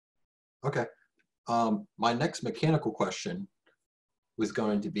Okay. My next mechanical question was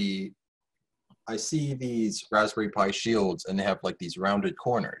going to be, I see these Raspberry Pi Shields and they have like these rounded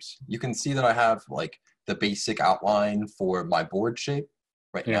corners. You can see that I have like the basic outline for my board shape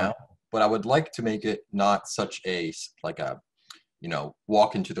right Yeah. now, but I would like to make it not such a like a,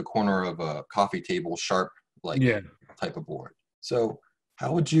 walk into the corner of a coffee table sharp like Yeah. type of board. So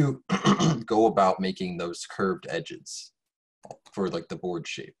how would you go about making those curved edges for like the board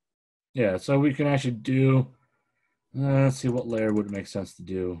shape? Yeah. So we can actually do, let's see what layer would make sense to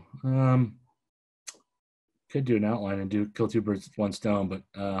do. Could do an outline and do kill two birds with one stone, but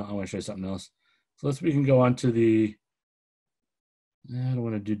I want to show you something else. So we can go on to the, I don't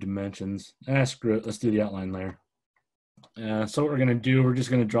want to do dimensions. Screw it. Let's do the outline layer. So what we're going to do, we're just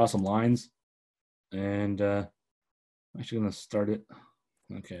going to draw some lines. And I'm actually going to start it.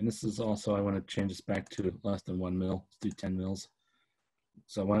 Okay, and this is also, I want to change this back to less than 1 mil. Let's do 10 mils.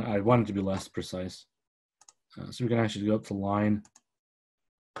 So I want it to be less precise. So we can actually go up to line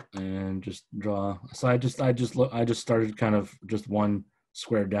and just draw. So I just started kind of just one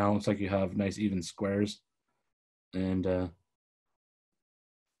square down. Looks like you have nice even squares. And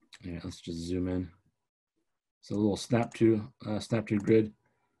yeah, let's just zoom in. So a little snap to grid,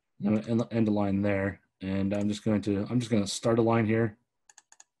 and end a line there. And I'm just going to start a line here,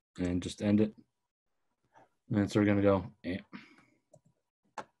 and just end it. And so we're going to go. If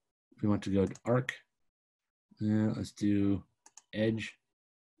we want to go to arc, let's do edge,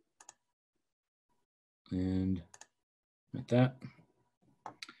 and like that.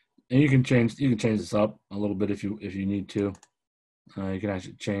 And you can change this up a little bit if you need to. You can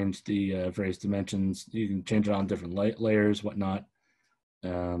actually change the various dimensions. You can change it on different layers, whatnot,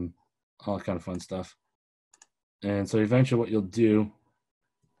 all kind of fun stuff. And so eventually, what you'll do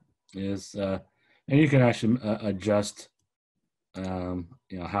is, and you can actually adjust,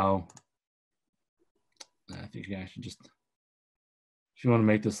 how. I think you can actually just, if you want to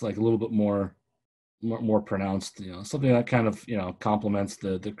make this like a little bit more pronounced, something that kind of complements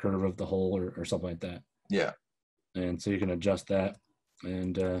the curve of the hole or something like that. Yeah. And so you can adjust that.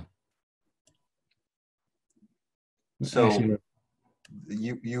 And So actually,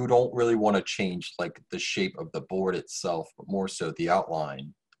 you don't really want to change like the shape of the board itself, but more so the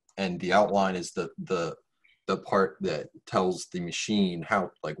outline. And the outline is the part that tells the machine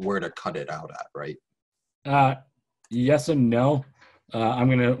how like where to cut it out at, right? yes and no.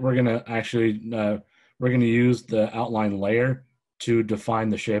 We're gonna use the outline layer to define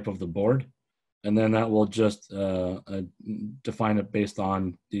the shape of the board, and then that will just define it based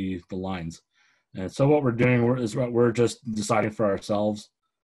on the lines. And so what we're doing is we're just deciding for ourselves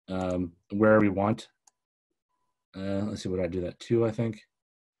where we want. Let's see, what I do that 2, I think.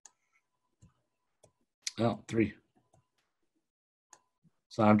 Oh, 3.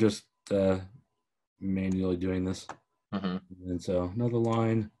 So I'm just manually doing this. Mm-hmm. And so another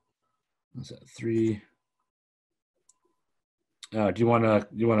line. What's that? 3. Do you want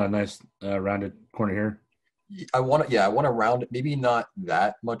a nice rounded corner here? I want to round it. Maybe not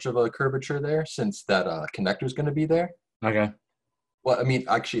that much of a curvature there, since that connector is going to be there. Okay. Well, I mean,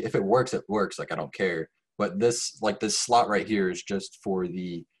 actually, if it works, it works. Like I don't care. But this slot right here is just for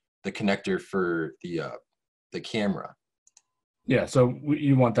the connector for the camera. Yeah. So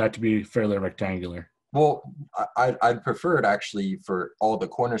you want that to be fairly rectangular. Well, I'd prefer it actually for all the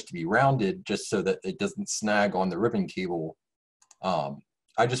corners to be rounded, just so that it doesn't snag on the ribbon cable.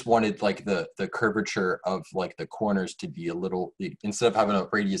 I just wanted like the curvature of like the corners to be a little, instead of having a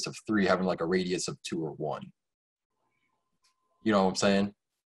radius of 3, having like a radius of 2 or 1. You know what I'm saying?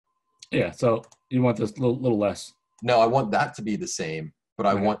 Yeah. So you want this little less. No, I want that to be the same, but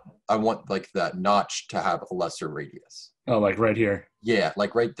I Okay. want like that notch to have a lesser radius. Oh, like right here. Yeah,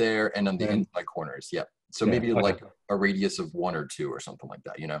 like right there and on the And inside corners. Yeah. So yeah. maybe Okay. like a radius of 1 or 2 or something like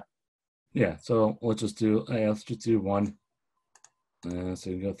that, you know? Yeah. So let's just do. Let's just do 1. So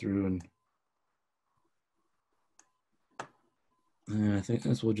you go through and I think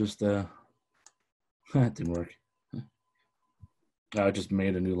this will just. That didn't work. I just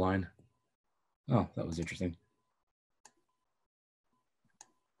made a new line. Oh, that was interesting.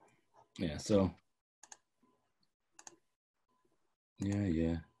 Yeah. So. Yeah.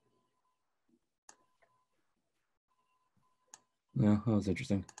 Yeah, that was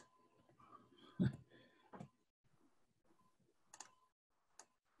interesting.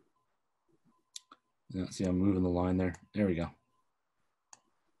 Yeah, see, I'm moving the line there. There we go.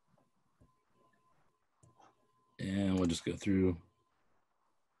 And we'll just go through.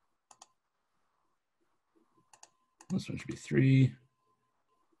 This one should be 3.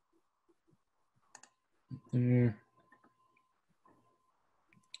 There.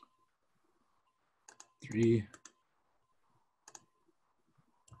 3.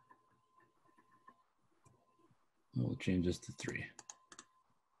 We'll change this to 3.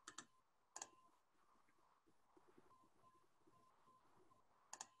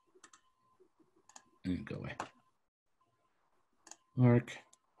 And go away. Arc,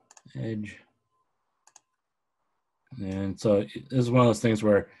 edge. And so this is one of those things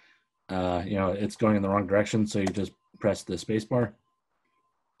where, you know, it's going in the wrong direction. So you just press the space bar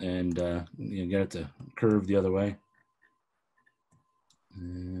and you get it to curve the other way.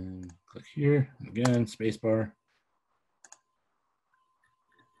 And click here, again, space bar.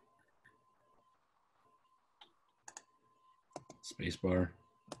 Space bar,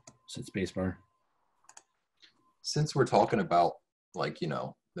 set space bar. Since we're talking about, like, you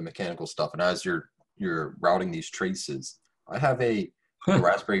know, the mechanical stuff, and as you're routing these traces, I have a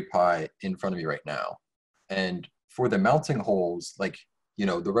Raspberry Pi in front of me right now, and for the mounting holes, like, you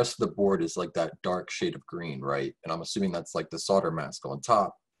know, the rest of the board is like that dark shade of green, right? And I'm assuming that's like the solder mask on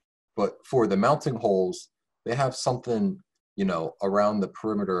top. But for the mounting holes, they have something, you know, around the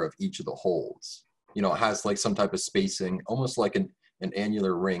perimeter of each of the holes. You know, it has like some type of spacing, almost like an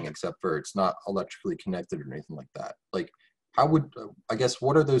annular ring, except for it's not electrically connected or anything like that. Like, how would, I guess,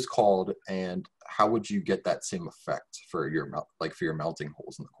 what are those called, and how would you get that same effect for your for your mounting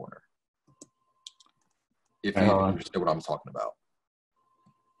holes in the corner? If you understand what I'm talking about.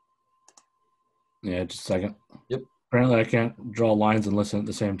 Yeah, just a second. Yep. Apparently I can't draw lines and listen at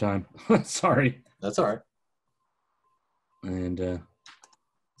the same time. Sorry. That's all right. And it's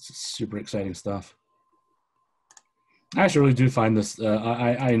super exciting stuff. I actually really do find this,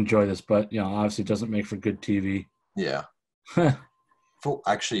 I enjoy this, but, you know, obviously it doesn't make for good TV. Yeah.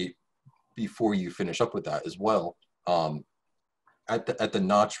 Actually, before you finish up with that as well, at the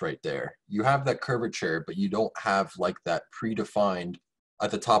notch right there, you have that curvature, but you don't have like that predefined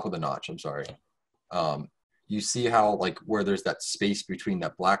at the top of the notch. I'm sorry. You see how, like, where there's that space between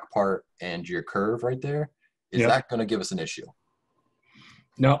that black part and your curve right there? Is that going to give us an issue?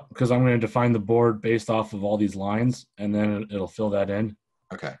 No, because I'm going to define the board based off of all these lines, and then it'll fill that in.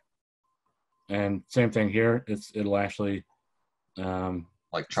 Okay. And same thing here. It'll actually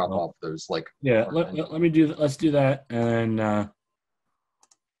like chop off those, like, yeah. Let me do that. Let's do that, and yep.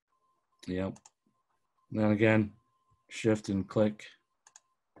 And then again, shift and click.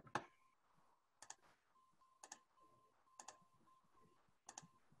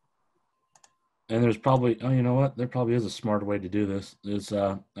 And there's probably, oh, you know what? There probably is a smarter way to do this.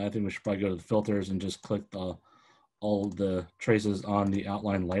 I think we should probably go to the filters and just click all the traces on the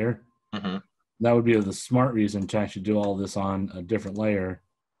outline layer. Mm-hmm. That would be the smart reason to actually do all this on a different layer.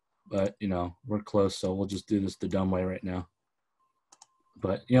 But, you know, we're close, so we'll just do this the dumb way right now.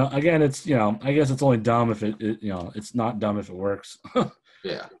 But, you know, again, it's, you know, I guess it's only dumb if it you know, it's not dumb if it works.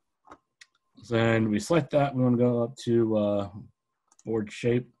 Yeah. Then we select that. We want to go up to board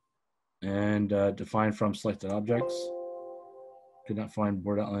shape. And define from selected objects. Could not find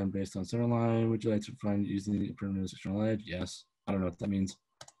board outline based on center line. Would you like to find using the permanent external edge? Yes. I don't know what that means.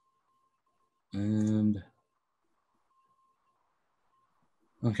 And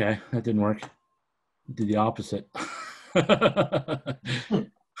okay, that didn't work. It did the opposite.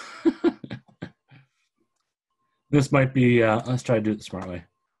 This might be, let's try to do it the smart way.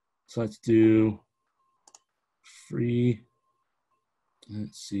 So let's do free.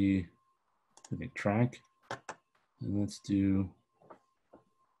 Let's see. Make track, and let's do.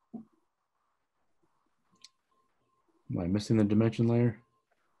 Am I missing the dimension layer?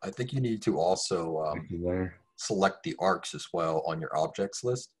 I think you need to also select the arcs as well on your objects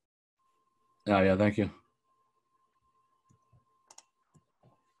list. Oh yeah, thank you.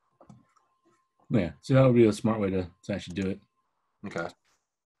 Yeah, so that would be a smart way to actually do it. Okay.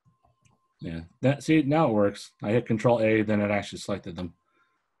 Yeah, that, see, now it works. I hit Control A, then it actually selected them.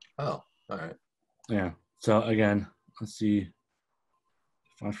 Oh. All right. Yeah. So again, let's see.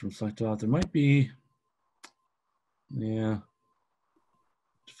 Define from select out. There might be. Yeah.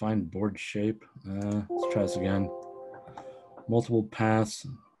 Define board shape. Let's try this again. Multiple paths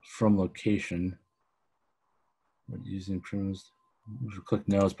from location. What using primitives? Click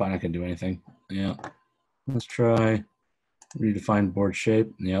no. It's probably not gonna do anything. Yeah. Let's try. Redefine board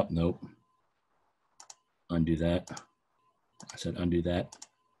shape. Yep. Nope. Undo that. I said undo that.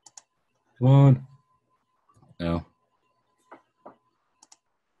 Come on. No.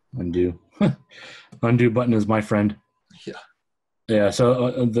 Undo. Undo button is my friend. Yeah. Yeah.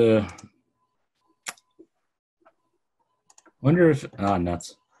 So wonder if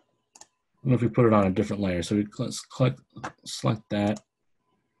nuts. I don't know if we put it on a different layer. So let's click, select that.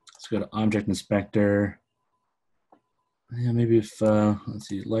 Let's go to Object Inspector. Yeah, maybe if let's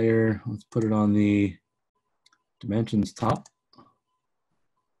see, layer. Let's put it on the Dimensions top.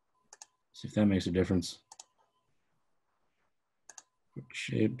 See if that makes a difference.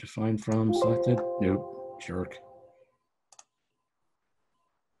 Shape defined from selected. Nope. Jerk.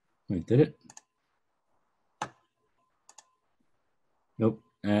 Wait, did it? Nope.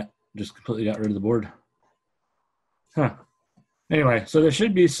 Just completely got rid of the board. Huh. Anyway, so there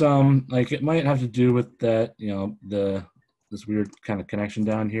should be some, like, it might have to do with that, you know, this weird kind of connection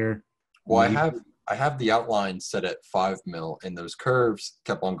down here. Well, I have the outline set at 5 mil, and those curves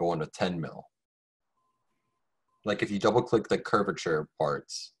kept on going to 10 mil. Like if you double click the curvature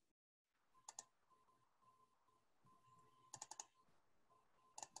parts,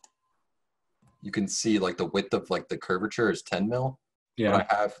 you can see like the width of like the curvature is 10 mil. Yeah.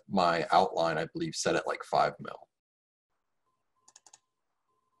 But I have my outline, I believe, set at like 5 mil.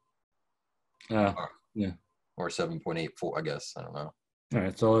 Yeah. Or 7.84, I guess. I don't know. All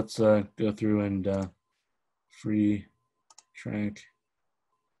right, so let's go through and free track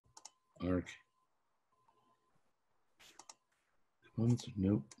arc. Components,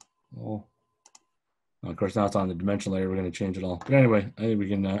 nope. All. Oh, of course, now it's on the dimension layer. We're going to change it all. But anyway, I think we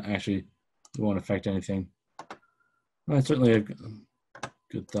can actually, it won't affect anything. Well, that's certainly a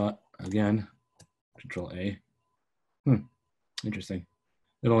good thought. Again, Control A. Interesting.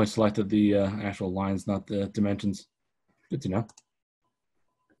 It only selected the actual lines, not the dimensions. Good to know.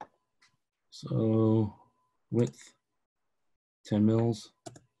 So width, 10 mils.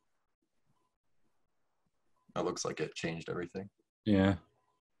 That looks like it changed everything. Yeah.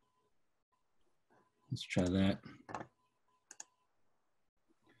 Let's try that.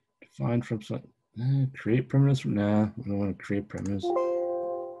 Define from create primitives from we don't want to create primitives.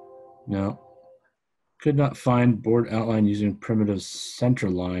 No. Could not find board outline using primitive center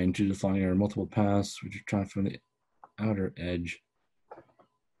line to define our multiple paths, which are trying from the outer edge.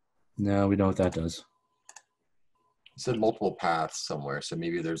 No, we know what that does. It said multiple paths somewhere, so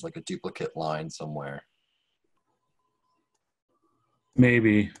maybe there's like a duplicate line somewhere.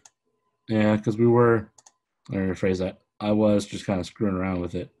 Maybe. Yeah, because we were, let me rephrase that. I was just kind of screwing around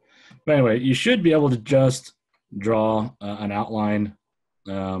with it. But anyway, you should be able to just draw an outline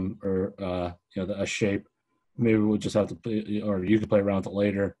or you know, a shape. Maybe we'll just have to play, or you can play around with it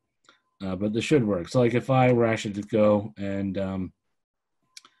later. But this should work. So like if I were actually to go and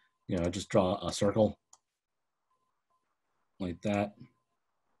you know, just draw a circle like that.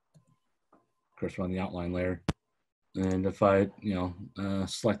 Of course, we're on the outline layer. And if I, you know,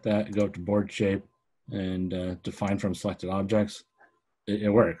 select that, go to board shape and define from selected objects,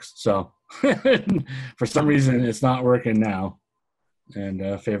 it works. So for some reason, it's not working now.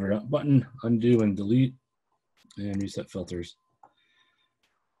 And favorite up button, undo and delete, and reset filters.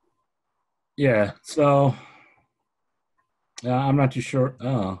 Yeah, so I'm not too sure.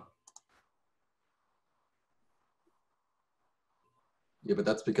 Oh. Yeah, but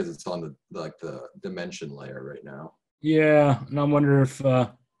that's because it's on the dimension layer right now. Yeah, and I wonder if maybe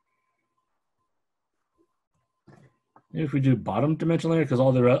if we do bottom dimension layer, because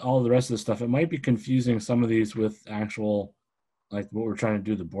all the rest of the stuff, it might be confusing some of these with actual, like what we're trying to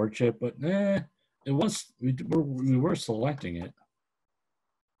do the board shape. But it was we were selecting it.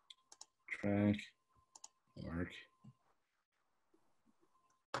 Track arc.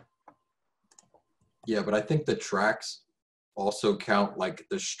 Yeah, but I think the tracks also count like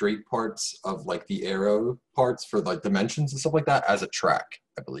the straight parts of like the arrow parts for like dimensions and stuff like that as a track,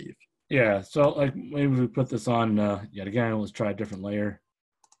 I believe. Yeah, so like maybe we put this on yet again. Let's try a different layer.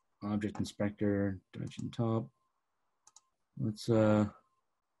 Object inspector, dimension top. Let's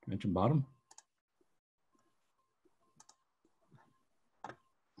dimension bottom.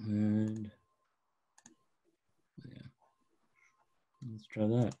 And yeah, let's try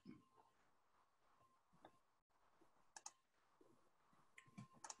that.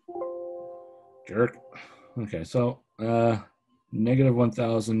 Jerk. Okay, so negative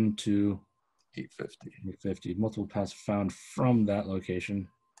 1,000 to 850. 850. Multiple paths found from that location.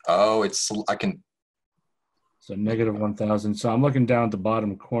 Oh, it's I can. So negative 1,000. So I'm looking down at the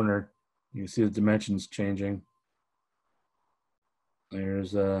bottom corner. You can see the dimensions changing.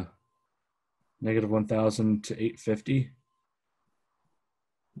 There's negative 1,000 to 850.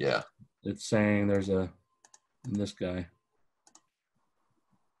 Yeah. It's saying there's in this guy.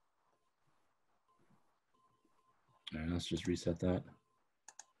 All right, let's just reset that.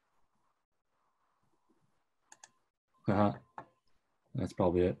 That's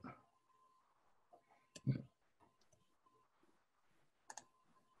probably it.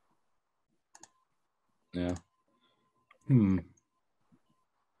 Yeah.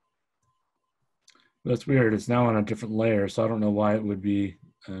 That's weird. It's now on a different layer, so I don't know why it would be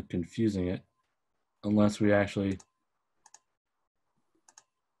confusing it. unless we actually.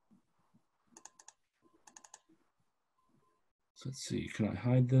 So let's see, can I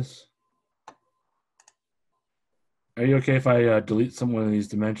hide this? Are you okay if I delete one of these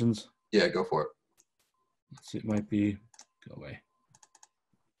dimensions? Yeah, go for it. Let's see, it might be, go away.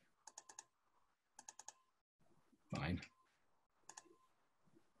 Fine.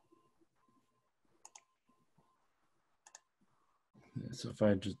 Yeah, so if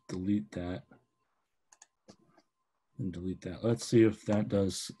I just delete that and delete that, let's see if that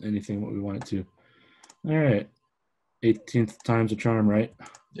does anything what we want it to. All right, 18th time's a charm, right?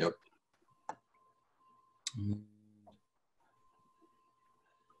 Yep.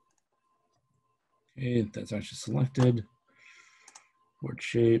 Okay, that's actually selected. Board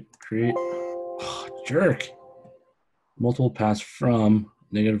shape, create. Oh, jerk. Multiple paths from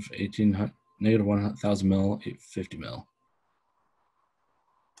negative 1800, negative 1,000 mil, 850 mil.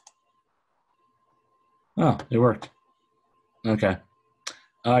 Oh, it worked. Okay.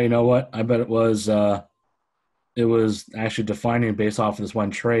 You know what? I bet it was actually defining based off of this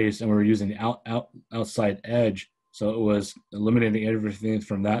one trace, and we were using the outside edge, so it was eliminating everything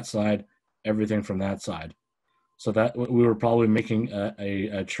from that side, everything from that side. So that we were probably making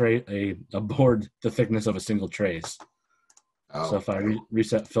a board the thickness of a single trace. Oh. So if I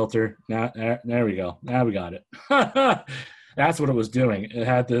reset filter, now there we go. Now we got it. That's what it was doing. It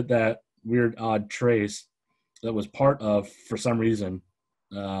had that weird odd trace that was part of, for some reason,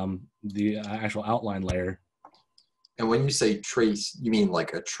 the actual outline layer. And when you say trace, you mean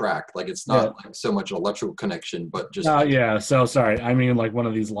like a track, like it's not like so much an electrical connection, but just. Yeah. So sorry, I mean like one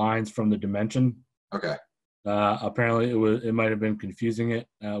of these lines from the dimension. Okay. Apparently, it might have been confusing it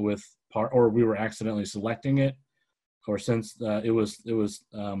with part, or we were accidentally selecting it, or since it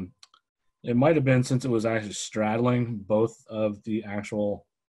might have been since it was actually straddling both of the actual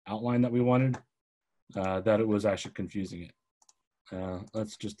outline that we wanted, that it was actually confusing it.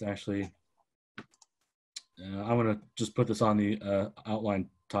 Let's just actually. I'm gonna just put this on the outline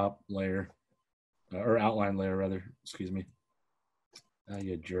top layer, or outline layer rather. Excuse me.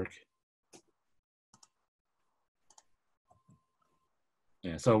 You jerk.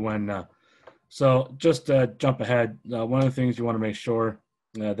 Yeah. So when so just jump ahead. One of the things you want to make sure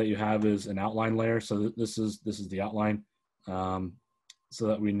that you have is an outline layer. So this is the outline, so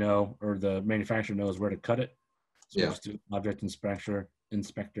that we know, or the manufacturer knows where to cut it. So we'll just do object inspector,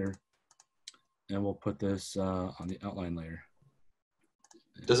 and we'll put this on the outline layer.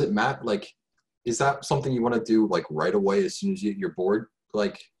 Does it matter? Like, is that something you want to do like right away as soon as you get your board,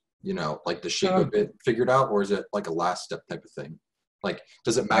 like, you know, like the shape of it figured out, or is it like a last step type of thing? Like,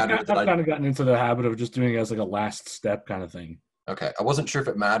 does it matter? I've kind of gotten into the habit of just doing it as like a last step kind of thing. Okay, I wasn't sure if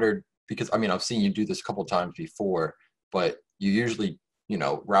it mattered because I mean I've seen you do this a couple times before, but you usually, you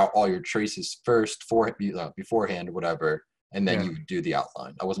know, route all your traces first beforehand or whatever, and then you do the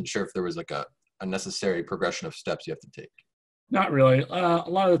outline. I wasn't sure if there was like a necessary progression of steps you have to take. Not really. A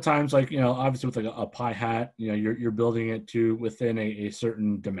lot of the times, like, you know, obviously with like a pie hat, you know, you're building it to within a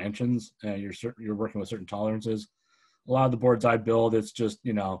certain dimensions. You're working with certain tolerances. A lot of the boards I build, it's just,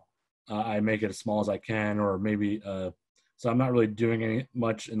 you know, I make it as small as I can, or maybe so I'm not really doing any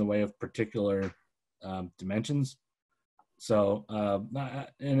much in the way of particular dimensions. So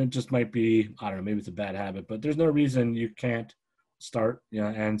and it just might be, I don't know, maybe it's a bad habit, but there's no reason you can't start, you know,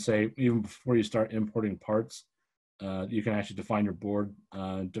 and say even before you start importing parts, you can actually define your board,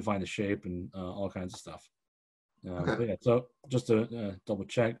 define the shape, and all kinds of stuff. Okay. But yeah, so just to double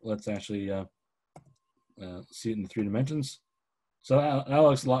check, let's actually see it in 3 dimensions. So that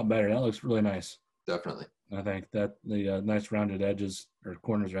looks a lot better. That looks really nice. Definitely. I think that the nice rounded edges, or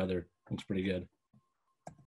corners rather, looks pretty good.